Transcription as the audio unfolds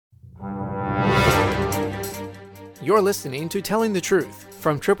You're listening to Telling the Truth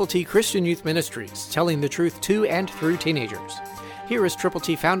from Triple T Christian Youth Ministries, telling the truth to and through teenagers. Here is Triple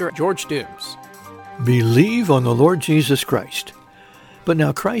T founder George Dooms. Believe on the Lord Jesus Christ. But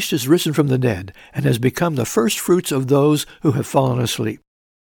now Christ is risen from the dead and has become the first fruits of those who have fallen asleep.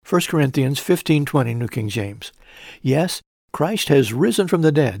 1 Corinthians 15:20, New King James. Yes, Christ has risen from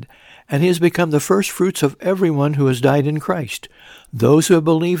the dead, and he has become the first fruits of everyone who has died in Christ, those who have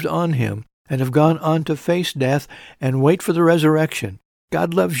believed on him and have gone on to face death and wait for the resurrection.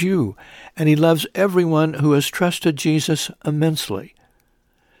 God loves you, and he loves everyone who has trusted Jesus immensely.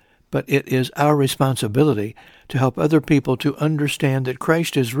 But it is our responsibility to help other people to understand that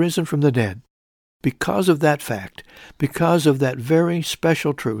Christ is risen from the dead. Because of that fact, because of that very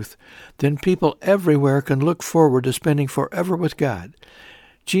special truth, then people everywhere can look forward to spending forever with God.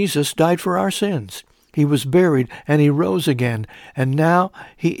 Jesus died for our sins. He was buried, and he rose again, and now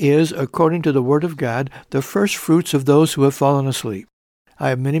he is, according to the Word of God, the first fruits of those who have fallen asleep. I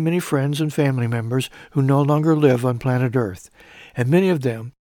have many, many friends and family members who no longer live on planet Earth, and many of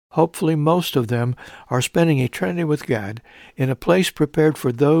them, hopefully most of them, are spending eternity with God in a place prepared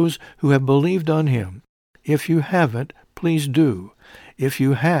for those who have believed on him. If you haven't, please do. If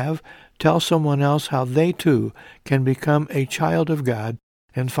you have, tell someone else how they too can become a child of God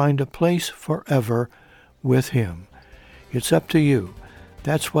and find a place forever with him. It's up to you.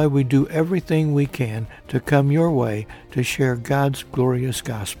 That's why we do everything we can to come your way to share God's glorious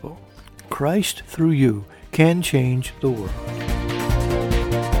gospel. Christ, through you, can change the world.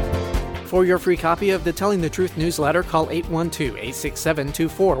 For your free copy of the Telling the Truth newsletter, call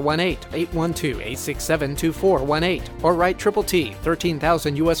 812-867-2418, 812-867-2418, or write Triple T,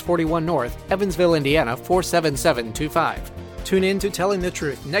 13,000 U.S. 41 North, Evansville, Indiana, 47725. Tune in to Telling the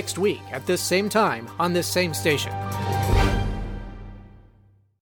Truth next week at this same time on this same station.